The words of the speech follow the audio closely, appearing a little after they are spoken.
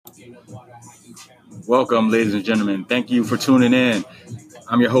Welcome, ladies and gentlemen. Thank you for tuning in.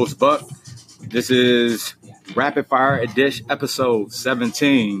 I'm your host, Buck. This is Rapid Fire Edition, episode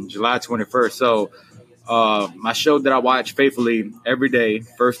 17, July 21st. So, my show that I watch faithfully every day,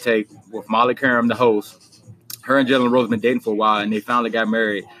 First Take, with Molly Karam, the host. Her and Jalen Rose been dating for a while, and they finally got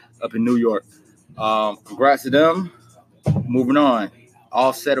married up in New York. Congrats to them. Moving on.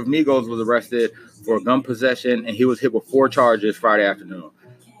 Offset of Migos was arrested for gun possession, and he was hit with 4 charges Friday afternoon.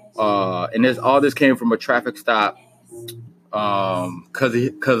 And all this came from a traffic stop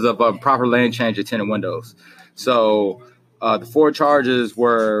because of a proper lane change at tinted windows. So the 4 charges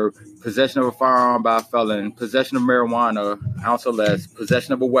were possession of a firearm by a felon, possession of marijuana, ounce or less,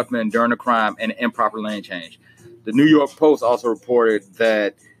 possession of a weapon during a crime, and improper lane change. The New York Post also reported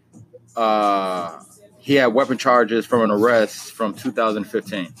that he had weapon charges from an arrest from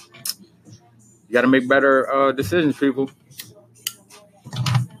 2015. You got to make better decisions, people.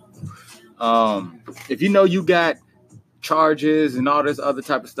 If you know you got charges and all this other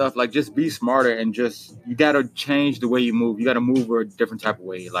type of stuff, like, just be smarter and you got to change the way you move. You got to move a different type of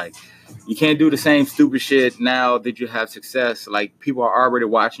way. Like, you can't do the same stupid shit now that you have success. Like, people are already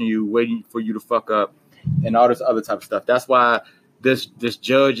watching you, waiting for you to fuck up and all this other type of stuff. That's why this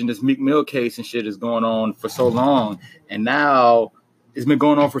judge and this Meek Mill case and shit is going on for so long. And now it's been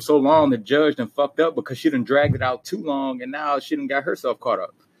going on for so long, the judge done fucked up because she done dragged it out too long, and now she done got herself caught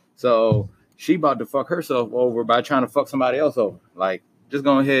up. So she about to fuck herself over by trying to fuck somebody else over. Like, just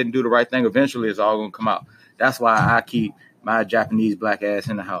go ahead and do the right thing. Eventually, it's all going to come out. That's why I keep my Japanese black ass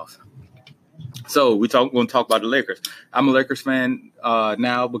in the house. So we're going to talk about the Lakers. I'm a Lakers fan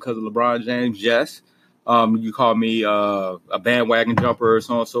now because of LeBron James, yes. You call me a bandwagon jumper,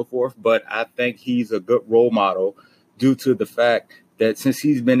 so on and so forth. But I think he's a good role model due to the fact that since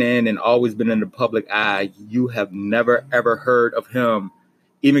he's been in and always been in the public eye, you have never, ever heard of him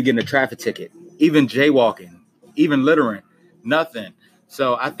even getting a traffic ticket, even jaywalking, even littering, nothing.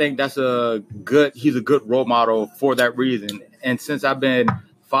 So I think he's a good role model for that reason. And since I've been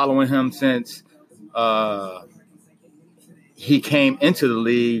following him since he came into the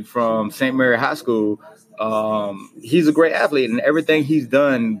league from St. Mary High School, he's a great athlete, and everything he's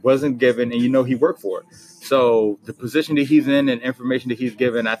done wasn't given, and he worked for it. So the position that he's in and information that he's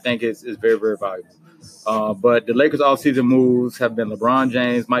given, I think is very, very valuable. But the Lakers offseason moves have been LeBron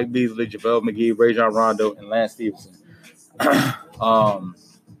James, Mike Beasley, JaVale McGee, Rajon Rondo, and Lance Stevenson. I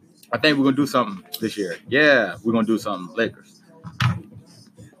think we're going to do something this year. Yeah, we're going to do something, Lakers.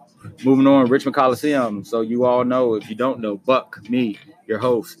 Moving on, Richmond Coliseum. So you all know, if you don't know, Buck, me, your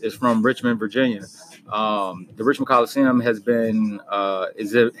host, is from Richmond, Virginia. The Richmond Coliseum has been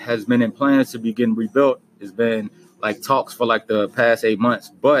in plans to begin rebuilt. It's been like talks for like the past 8 months.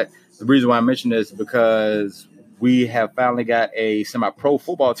 But the reason why I mention this is because we have finally got a semi-pro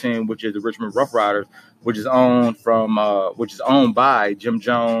football team, which is the Richmond Rough Riders, which is owned by Jim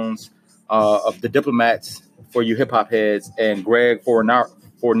Jones of the Diplomats, for you hip hop heads, and Greg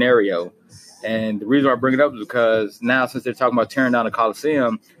Fornario. And the reason why I bring it up is because now, since they're talking about tearing down the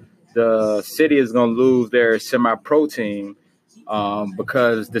Coliseum, the city is going to lose their semi-pro team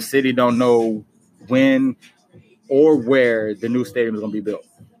because the city don't know when or where the new stadium is going to be built.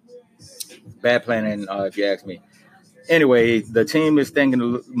 Bad planning, if you ask me. Anyway, the team is thinking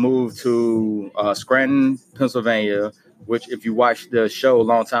to move to Scranton, Pennsylvania, which, if you watched the show a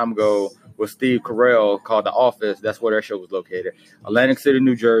long time ago with Steve Carell called The Office, that's where their show was located. Atlantic City,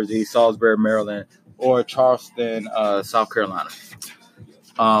 New Jersey, Salisbury, Maryland, or Charleston, South Carolina.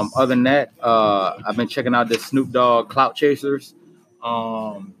 Other than that, I've been checking out this Snoop Dogg Clout Chasers.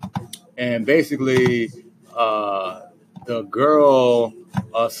 And basically, the girl,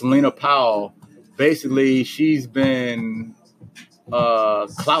 Selena Powell, basically, she's been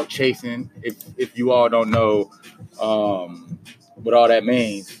clout chasing, if you all don't know what all that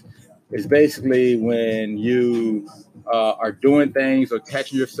means. It's basically when you are doing things or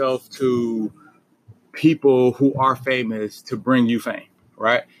attaching yourself to people who are famous to bring you fame,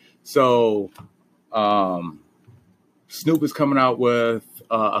 right? So Snoop is coming out with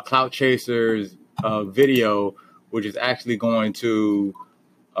a Clout Chasers video, which is actually going to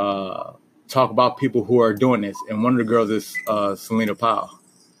talk about people who are doing this. And one of the girls is Selena Powell.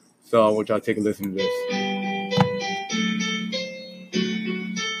 So I want y'all to take a listen to this.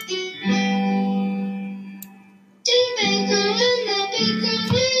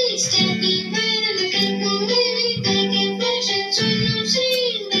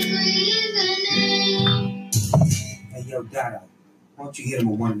 Hey, yo, Dada, why don't you hit him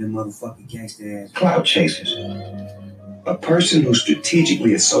with one of them motherfucking gangster ass Clout Chasers? A person who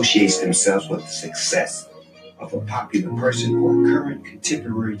strategically associates themselves with success of a popular person or current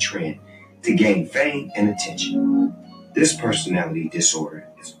contemporary trend to gain fame and attention. This personality disorder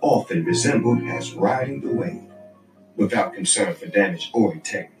is often resembled as riding the wave without concern for damage or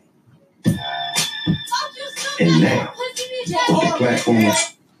integrity. And now, with the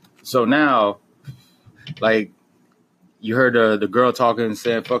platforms. So now, like, you heard the girl talking and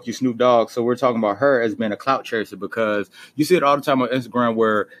saying, fuck you, Snoop Dogg. So we're talking about her as being a clout chaser, because you see it all the time on Instagram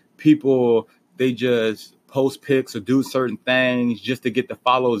where people, they just post pics or do certain things just to get the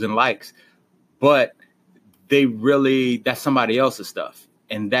follows and likes. But they really, that's somebody else's stuff.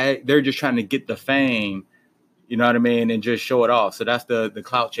 And that they're just trying to get the fame, you know what I mean, and just show it off. So that's the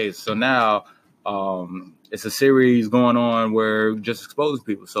clout chaser. So now it's a series going on where just exposing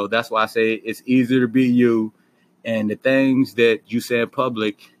people. So that's why I say it's easier to be you. And the things that you say in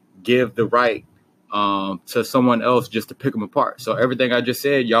public give the right to someone else just to pick them apart. So everything I just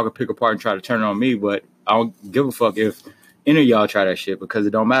said, y'all can pick apart and try to turn it on me, but I don't give a fuck if any of y'all try that shit, because it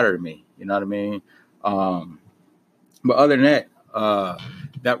don't matter to me. You know what I mean? But other than that,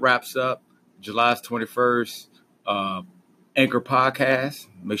 that wraps up July 21st Anchor Podcast.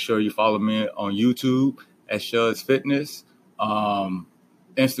 Make sure you follow me on YouTube at Shud's Fitness,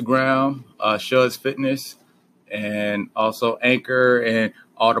 Instagram, Shud's Fitness, and also Anchor and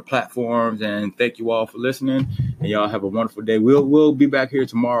all the platforms. And thank you all for listening. And y'all have a wonderful day. We'll be back here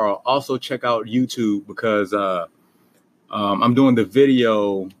tomorrow. Also check out YouTube, because I'm doing the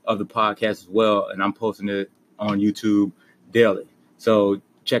video of the podcast as well, and I'm posting it on YouTube daily. So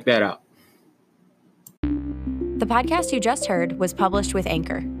check that out. The podcast you just heard was published with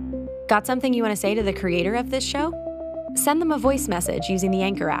Anchor. Got something you want to say to the creator of this show? Send them a voice message using the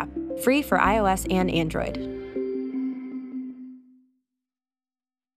Anchor app, free for iOS and Android.